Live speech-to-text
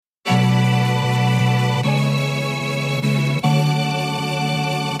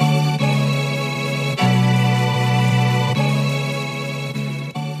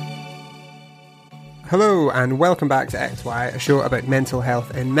Hello and welcome back to XY, a show about mental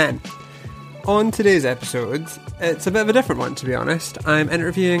health in men. On today's episode, it's a bit of a different one, to be honest. I'm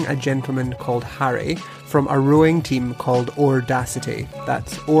interviewing a gentleman called Harry from a rowing team called Audacity.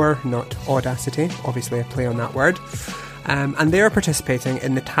 That's or, not Audacity, obviously a play on that word. And they are participating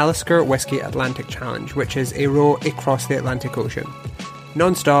in the Talisker Whisky Atlantic Challenge, which is a row across the Atlantic Ocean.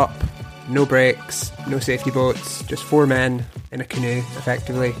 Non-stop, no breaks, no safety boats, just 4 men in a canoe,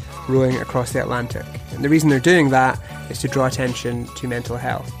 effectively, rowing across the Atlantic. And the reason they're doing that is to draw attention to mental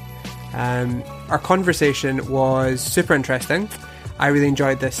health. Our conversation was super interesting. I really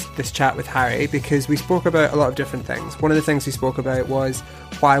enjoyed this chat with Harry because we spoke about a lot of different things. One of the things we spoke about was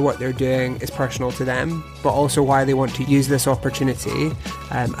why what they're doing is personal to them, but also why they want to use this opportunity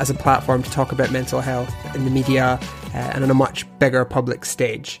as a platform to talk about mental health in the media and on a much bigger public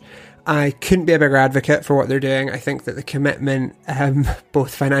stage. I couldn't be a bigger advocate for what they're doing. I think that the commitment,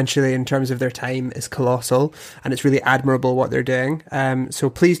 both financially in terms of their time, is colossal, and it's really admirable what they're doing. So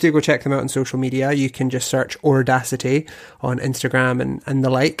please do go check them out on social media. You can just search Audacity on Instagram and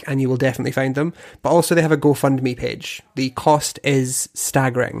the like, and you will definitely find them. But also they have a GoFundMe page. The cost is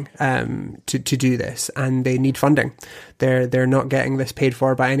staggering to do this, and they need funding. They're not getting this paid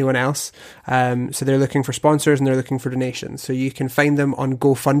for by anyone else. So they're looking for sponsors and they're looking for donations. So you can find them on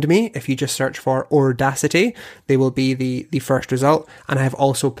GoFundMe. If you just search for Audacity, they will be the first result. And I have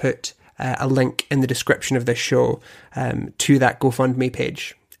also put a link in the description of this show to that GoFundMe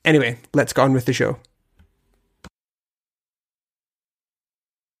page. Anyway, let's get on with the show.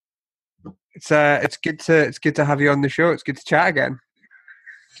 It's good to have you on the show. It's good to chat again.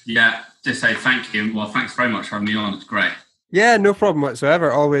 Yeah, just say thank you. Well, thanks very much for having me on. It's great. Yeah, no problem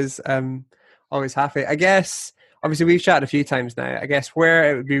whatsoever. Always happy. I guess, obviously, we've chatted a few times now. I guess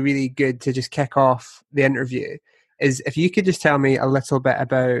where it would be really good to just kick off the interview is if you could just tell me a little bit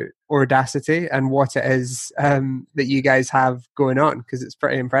about Audacity and what it is that you guys have going on, because it's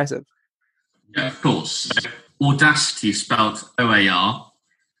pretty impressive. Yeah, of course. So, Audacity spelled O-A-R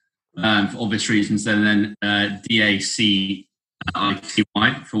for obvious reasons, and then D-A-C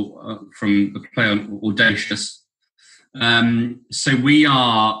ITY from the play on audacious. So we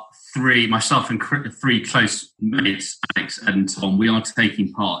are 3, myself and 3 close mates, Alex and Tom. We are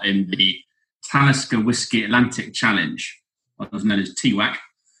taking part in the Talisker Whisky Atlantic Challenge, otherwise known as TWAC,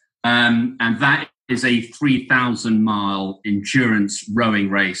 and that is a 3,000-mile endurance rowing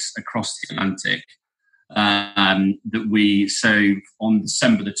race across the Atlantic. So on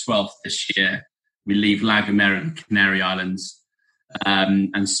December the 12th this year, we leave La Gomera and Canary Islands.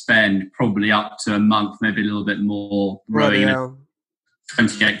 And spend probably up to a month, maybe a little bit more, rowing a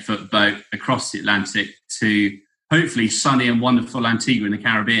 28-foot boat across the Atlantic to hopefully sunny and wonderful Antigua in the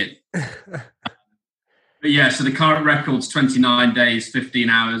Caribbean. But yeah, so the current record's 29 days, 15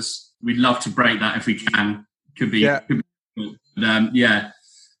 hours. We'd love to break that if we can. Could be cool.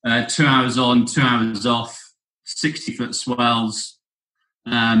 But, 2 hours on, 2 hours off, 60-foot swells,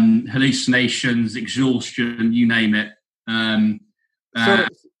 hallucinations, exhaustion, you name it. So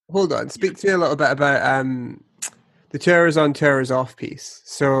hold on, speak to me a little bit about the 2 hours on, 2 hours off piece.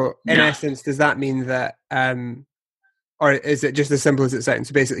 So in essence, does that mean that, or is it just as simple as it sounds?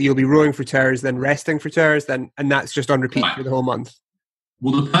 So basically you'll be rowing for 2 hours, then resting for 2 hours, and that's just on repeat for the whole month?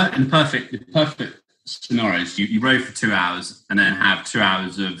 Well, the perfect scenario is you row for 2 hours and then have 2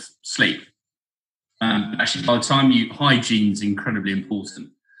 hours of sleep. Actually, by the time hygiene's incredibly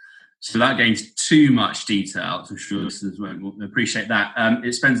important. So without getting into too much detail, I'm sure listeners won't appreciate that.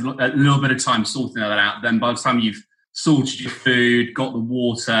 It spends a little bit of time sorting that out. Then by the time you've sorted your food, got the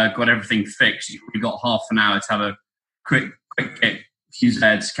water, got everything fixed, you've probably got half an hour to have a quick kick, a few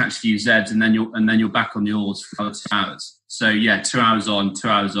Zeds, catch a few Zeds, and then you're back on the oars for another 2 hours. So yeah, 2 hours on, 2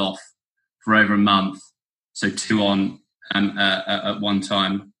 hours off for over a month. So 2 on at one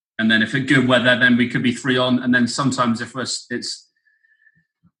time, and then if it's good weather, then we could be 3 on, and then sometimes if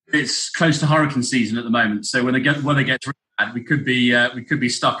it's close to hurricane season at the moment, so when the weather gets really bad, we could be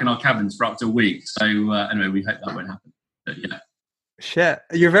stuck in our cabins for up to a week. So anyway, we hope that won't happen. But yeah. Shit,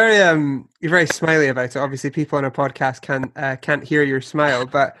 you're very smiley about it. Obviously, people on a podcast can't hear your smile,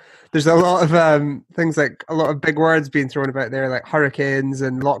 but there's a lot of things, like a lot of big words being thrown about there, like hurricanes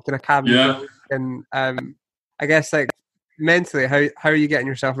and locked in a cabin. Yeah. And I guess, like, mentally, how are you getting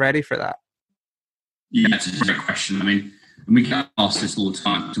yourself ready for that? Yeah, it's a great question. I mean, we get asked this all the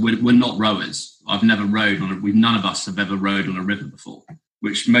time. So we're not rowers. I've never rowed none of us have ever rowed on a river before,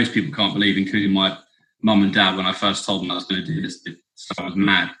 which most people can't believe, including my mum and dad. When I first told them I was going to do this, I was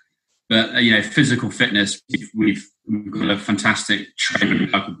mad. But physical fitness, we've got a fantastic trainer,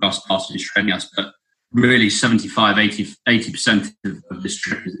 Michael Gus, who's training us. But really 75, 80% of this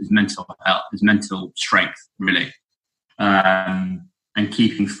trip is mental health, is mental strength, really. And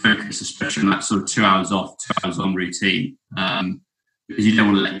keeping focus, especially in that sort of 2 hours off, 2 hours on routine, because you don't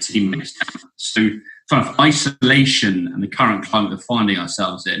want to let your teammates down. So kind of isolation and the current climate we're finding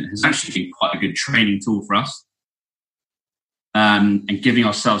ourselves in has actually been quite a good training tool for us. And giving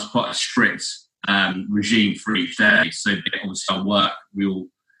ourselves quite a strict regime for each day. So obviously our work, we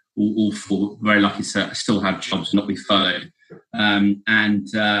all feel very lucky to still have jobs, not be furloughed.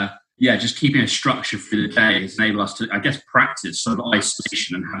 Just keeping a structure for the day has enabled us to, I guess, practice sort of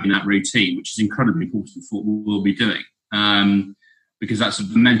isolation and having that routine, which is incredibly important for what we'll be doing. Because that's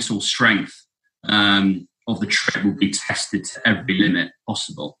the mental strength of the trip will be tested to every limit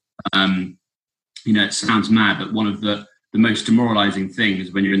possible. It sounds mad, but one of the most demoralising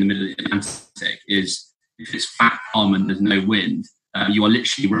things when you're in the middle of the Atlantic is if it's flat, calm and there's no wind, you are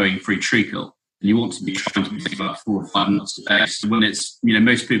literally rowing through treacle. And you want to be trying to take about 4 or 5 knots a day. So when it's,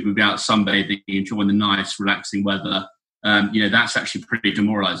 most people will be out sunbathing, enjoying the nice, relaxing weather. That's actually pretty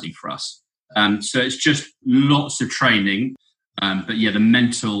demoralising for us. So it's just lots of training.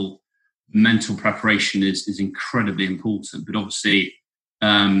 The mental preparation is incredibly important. But obviously,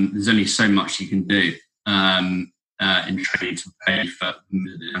 there's only so much you can do in training to prepare for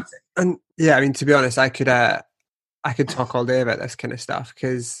the Atlantic. And to be honest, I could talk all day about this kind of stuff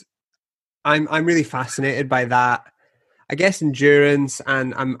because I'm really fascinated by that, I guess, endurance,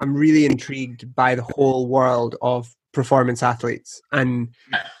 and I'm really intrigued by the whole world of performance athletes. And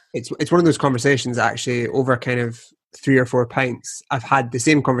it's one of those conversations actually over kind of 3 or 4 pints. I've had the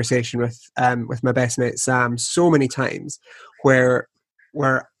same conversation with my best mate Sam so many times, where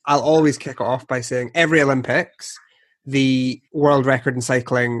I'll always kick it off by saying every Olympics, the world record in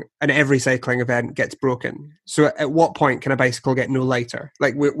cycling and every cycling event gets broken. So at what point can a bicycle get no lighter?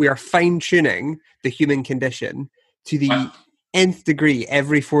 Like we are fine tuning the human condition to the nth degree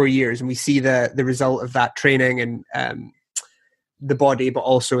every 4 years. And we see the result of that training and the body, but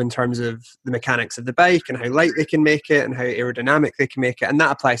also in terms of the mechanics of the bike and how light they can make it and how aerodynamic they can make it. And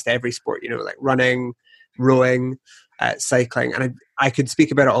that applies to every sport, like running, rowing, cycling. And I could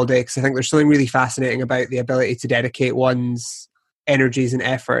speak about it all day because I think there's something really fascinating about the ability to dedicate one's energies and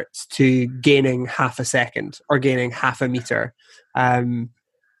efforts to gaining half a second or gaining half a meter. But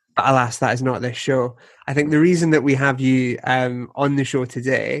alas, that is not this show. I think the reason that we have you on the show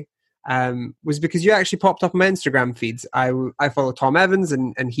today was because you actually popped up on my Instagram feeds. I follow Tom Evans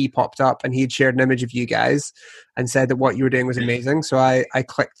and he popped up and he'd shared an image of you guys and said that what you were doing was amazing. So I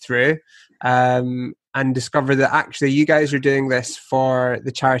clicked through and discovered that actually you guys are doing this for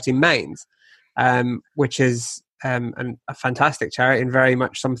the charity Mind, which is a fantastic charity and very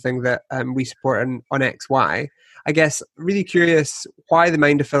much something that we support on XY. I guess really curious, why the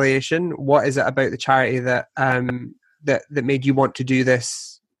Mind affiliation? What is it about the charity that that made you want to do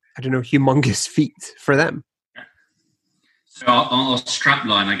this, I don't know, humongous feat for them? So our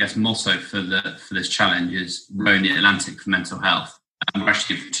strapline, I guess, motto for this challenge is rowing the Atlantic for mental health. We're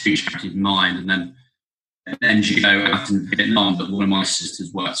actually for 2 charities, Mind, and then an NGO out in Vietnam that one of my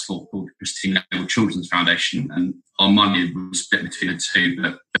sisters works for called Christine Neville Children's Foundation, and our money was split between the two,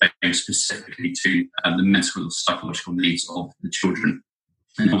 but going specifically to the mental and psychological needs of the children,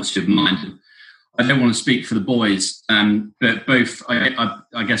 and obviously of Mind. I don't want to speak for the boys, but both,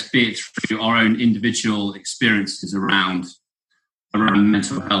 I guess, be it through our own individual experiences around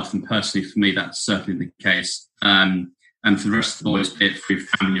mental health, and personally for me, that's certainly the case. And for the rest of the boys, be it through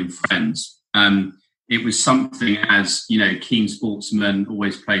family and friends. It was something, as keen sportsmen,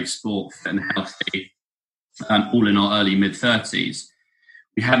 always played sport, fit and healthy, all in our early mid-30s.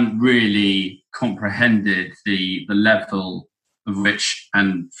 We hadn't really comprehended the level of which,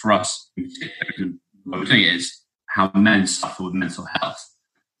 and for us, what we're doing is how men suffer with mental health.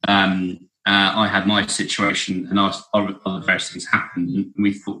 I had my situation, and other various things happened, and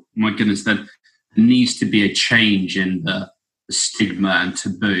we thought, my goodness, there needs to be a change in the stigma and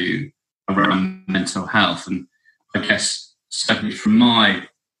taboo around mental health. And I guess certainly from my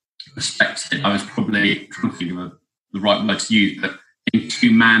perspective, I was probably trying to think of the right word to use, but being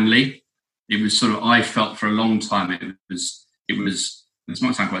too manly. It was sort of, I felt for a long time it was this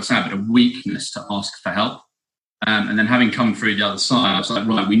might sound quite sad, but a weakness to ask for help. And then having come through the other side, I was like,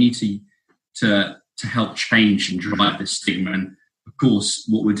 right, we need to help change and drive this stigma. And of course,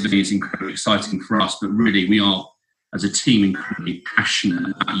 what we're doing is incredibly exciting for us, but really we are, as a team, incredibly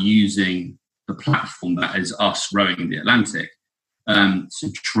passionate about using the platform that is us rowing the Atlantic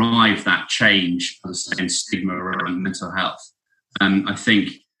to drive that change, as I say, in stigma around mental health. I think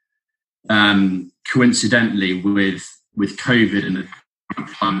coincidentally with COVID and the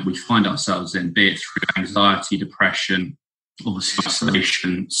climate we find ourselves in, be it through anxiety, depression, obviously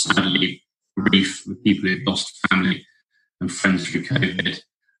isolation, sadly, grief with people who've lost family and friends through COVID,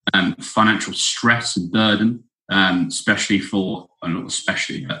 financial stress and burden, especially for, well, not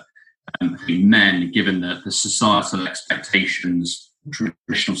especially, but men, given the societal expectations,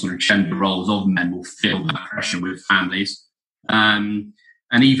 traditional sort of gender roles of men will feel that pressure with families. And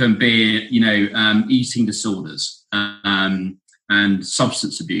even be it, eating disorders and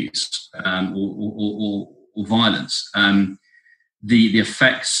substance abuse or violence. The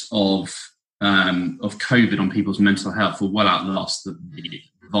effects of COVID on people's mental health will well outlast the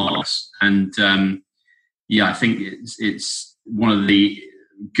virus. And I think it's one of the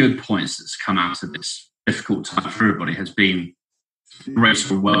good points that's come out of this difficult time for everybody has been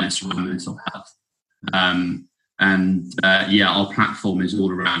greater awareness around mental health. Our platform is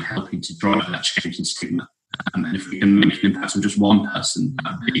all around helping to drive that change in stigma. And if we can make an impact on just one person,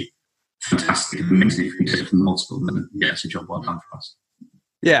 that would be fantastic. Amazing. If we can do it for multiple, then it's a job well done for us.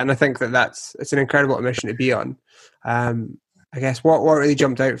 Yeah, and I think it's an incredible mission to be on. I guess what really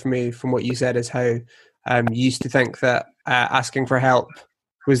jumped out for me from what you said is how you used to think that asking for help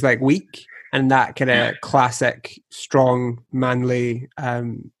was like weak, and that kind of classic, strong, manly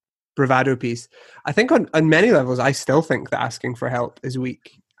bravado piece. I think on many levels, I still think that asking for help is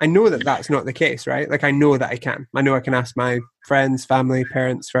weak. I know that that's not the case, right? Like, I know that I can ask my friends, family,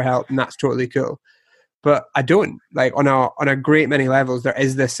 parents for help, and that's totally cool. But I don't. Like, on a great many levels, there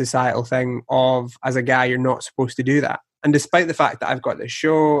is this societal thing of, as a guy, you're not supposed to do that. And despite the fact that I've got this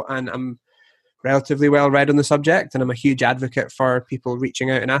show and I'm relatively well read on the subject, and I'm a huge advocate for people reaching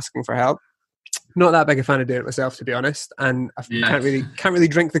out and asking for help, not that big a fan of doing it myself, to be honest. And I can't really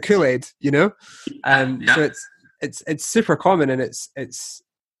drink the Kool-Aid, So it's super common, and it's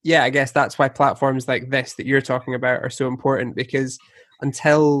I guess that's why platforms like this that you're talking about are so important, because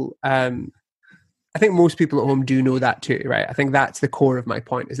until I think most people at home do know that too, right? I think that's the core of my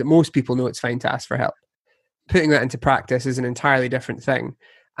point, is that most people know it's fine to ask for help. Putting that into practice is an entirely different thing.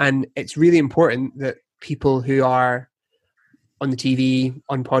 And it's really important that people who are on the TV,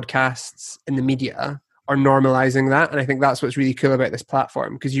 on podcasts, in the media are normalizing that. And I think that's what's really cool about this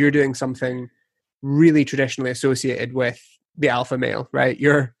platform, because you're doing something really traditionally associated with the alpha male, right?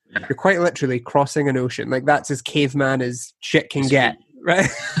 You're quite literally crossing an ocean. Like, that's as caveman as shit can get, right?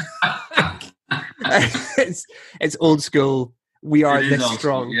 It's old school. We are this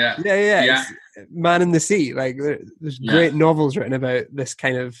strong. Yeah. It's man in the sea. Like, there's great novels written about this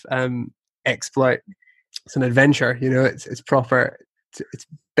kind of exploit. It's an adventure, it's proper, it's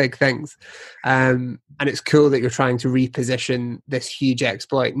big things. And it's cool that you're trying to reposition this huge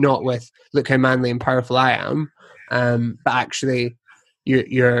exploit, not with look how manly and powerful I am, but actually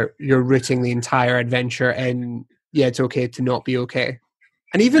you're rooting the entire adventure in, it's okay to not be okay.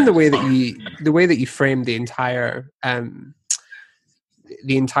 And even the way that you frame the entire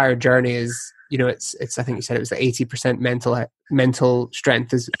journey is, it's I think you said it was 80% mental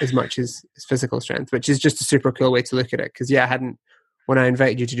strength as much as physical strength, which is just a super cool way to look at it. Because when I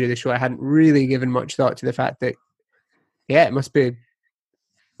invited you to do the show, I hadn't really given much thought to the fact that it must be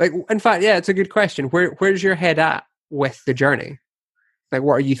like, in fact, it's a good question. Where's your head at with the journey? Like,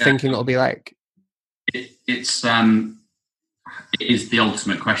 what are you thinking it'll be like? It is the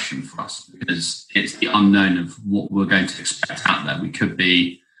ultimate question for us, because it's the unknown of what we're going to expect out there.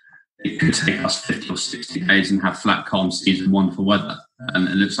 It could take us 50 or 60 days and have flat, calm seas and wonderful weather. And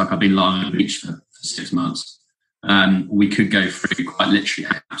it looks like I've been lying on the beach for 6 months. We could go through quite literally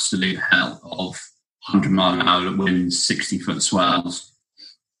absolute hell of 100-mile-an-hour winds, 60-foot swells,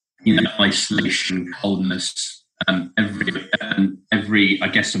 isolation, coldness, every, I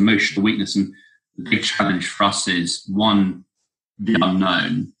guess, emotional weakness. And the big challenge for us is, one, the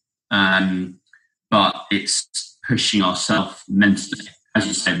unknown, but it's pushing ourselves mentally. As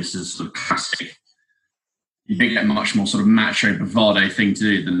you say, this is sort of classic. You don't get much more sort of macho bravado thing to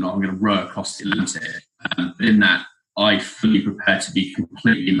do than I'm going to row across the Atlantic. But in that, I fully prepare to be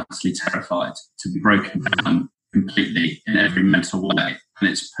completely mentally terrified, to be broken down completely in every mental way. And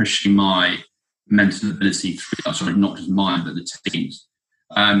it's pushing my mental ability through, not just mine, but the team's.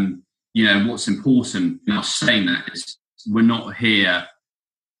 What's important in us saying that is, we're not here.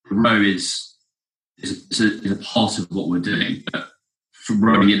 The row is a part of what we're doing, but for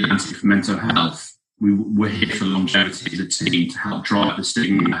rowing the Atlantic for mental health, we're here for longevity as a team to help drive the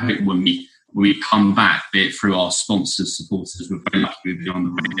stigma. I hope when we come back, be it through our sponsors, supporters, we're very lucky we've been on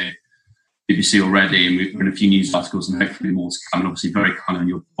the radio, BBC already, and we've written a few news articles and hopefully more to come, and obviously very kind on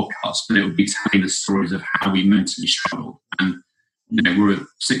your podcast, but it will be telling the stories of how we mentally struggled. And we're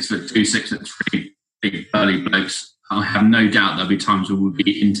 6'2", 6'3", big burly blokes, I have no doubt there'll be times where we'll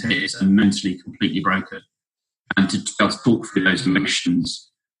be in tears and mentally completely broken. And to be able to talk through those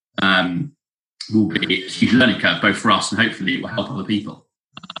emotions will be a huge learning curve, both for us and hopefully it will help other people.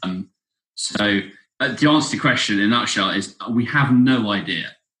 So the answer to the question in a nutshell is we have no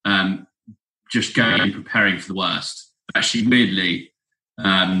idea. Just going and preparing for the worst. Actually, weirdly,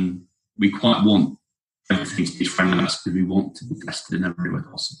 we quite want everything to be thrown at us because we want to be tested in every way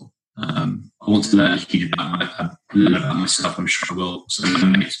possible. I want to learn a huge amount about myself. I'm sure I will, so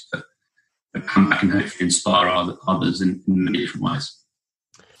my mates, but come back and hopefully inspire others in many different ways.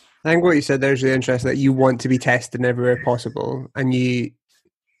 I think what you said there is really interesting, that you want to be tested in every way possible, and you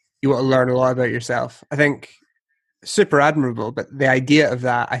want to learn a lot about yourself. I think super admirable, but the idea of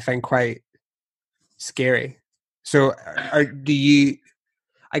that I find quite scary. So do you,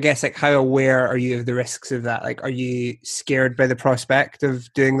 I guess, like, how aware are you of the risks of that? Like, are you scared by the prospect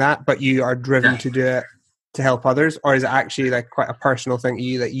of doing that, but you are driven to do it to help others? Or is it actually like quite a personal thing to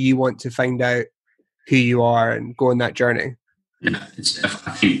you, that you want to find out who you are and go on that journey? Yeah,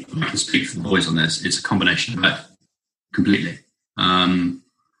 I think I can speak for the boys on this. It's a combination of both, completely.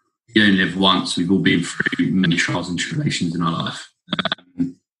 You only live once. We've all been through many trials and tribulations in our life.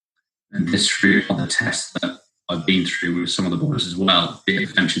 And this, through other tests that I've been through with some of the boys as well, the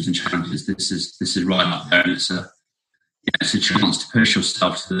adventures and challenges, this is right up there, and it's a chance to push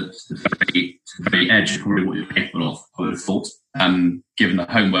yourself to the very edge of probably what you're capable of, I would have thought, given the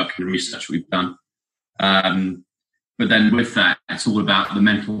homework and the research we've done. But then with that, it's all about the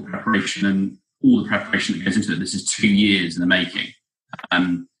mental preparation and all the preparation that goes into it. This is 2 years in the making.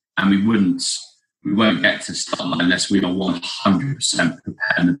 And we won't get to start line unless we are 100%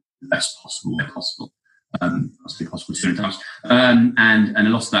 prepared in the best possible way possible. That's been possible 200 times. And a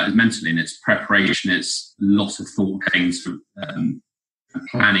lot of that is mentally, and it's preparation. It's lots of thought things for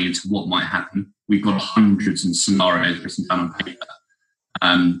planning into what might happen. We've got hundreds of scenarios written down on paper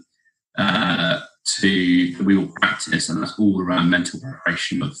that we will practice, and that's all around mental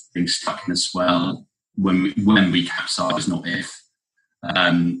preparation of being stuck in a swell when we capsize, not if.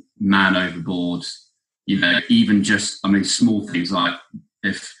 Man overboard, even just, small things like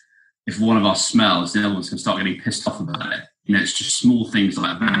if one of us smells, the other one's going to start getting pissed off about it. It's just small things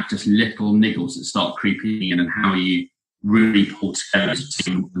like that, just little niggles that start creeping in, and how you really pull together as a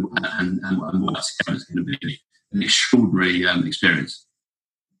team and what that together is going to be an extraordinary experience.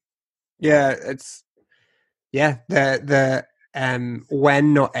 Yeah, the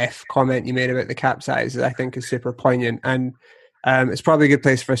when not if comment you made about the capsize, I think, is super poignant, and it's probably a good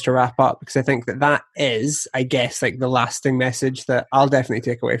place for us to wrap up, because I think that is, I guess, like the lasting message that I'll definitely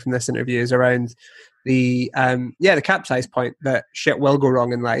take away from this interview is around the capsize point, that shit will go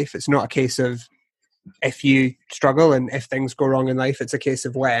wrong in life. It's not a case of if you struggle and if things go wrong in life, it's a case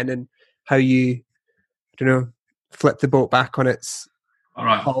of when, and how you, flip the boat back on its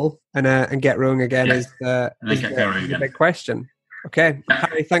hull and get rowing again is the big question. Okay,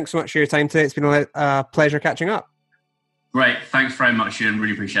 Harry, thanks so much for your time today. It's been a pleasure catching up. Great. Thanks very much, Ian.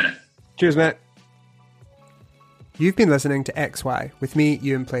 Really appreciate it. Cheers, mate. You've been listening to XY with me,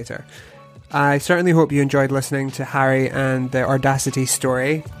 Ewan Plater. I certainly hope you enjoyed listening to Harry and the Audacity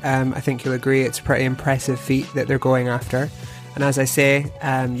story. I think you'll agree it's a pretty impressive feat that they're going after. And as I say,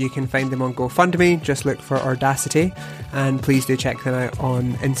 you can find them on GoFundMe. Just look for Audacity. And please do check them out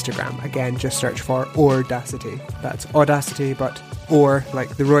on Instagram. Again, just search for Audacity. That's Audacity, but oar,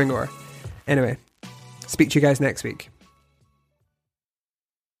 like the rowing oar. Anyway, speak to you guys next week.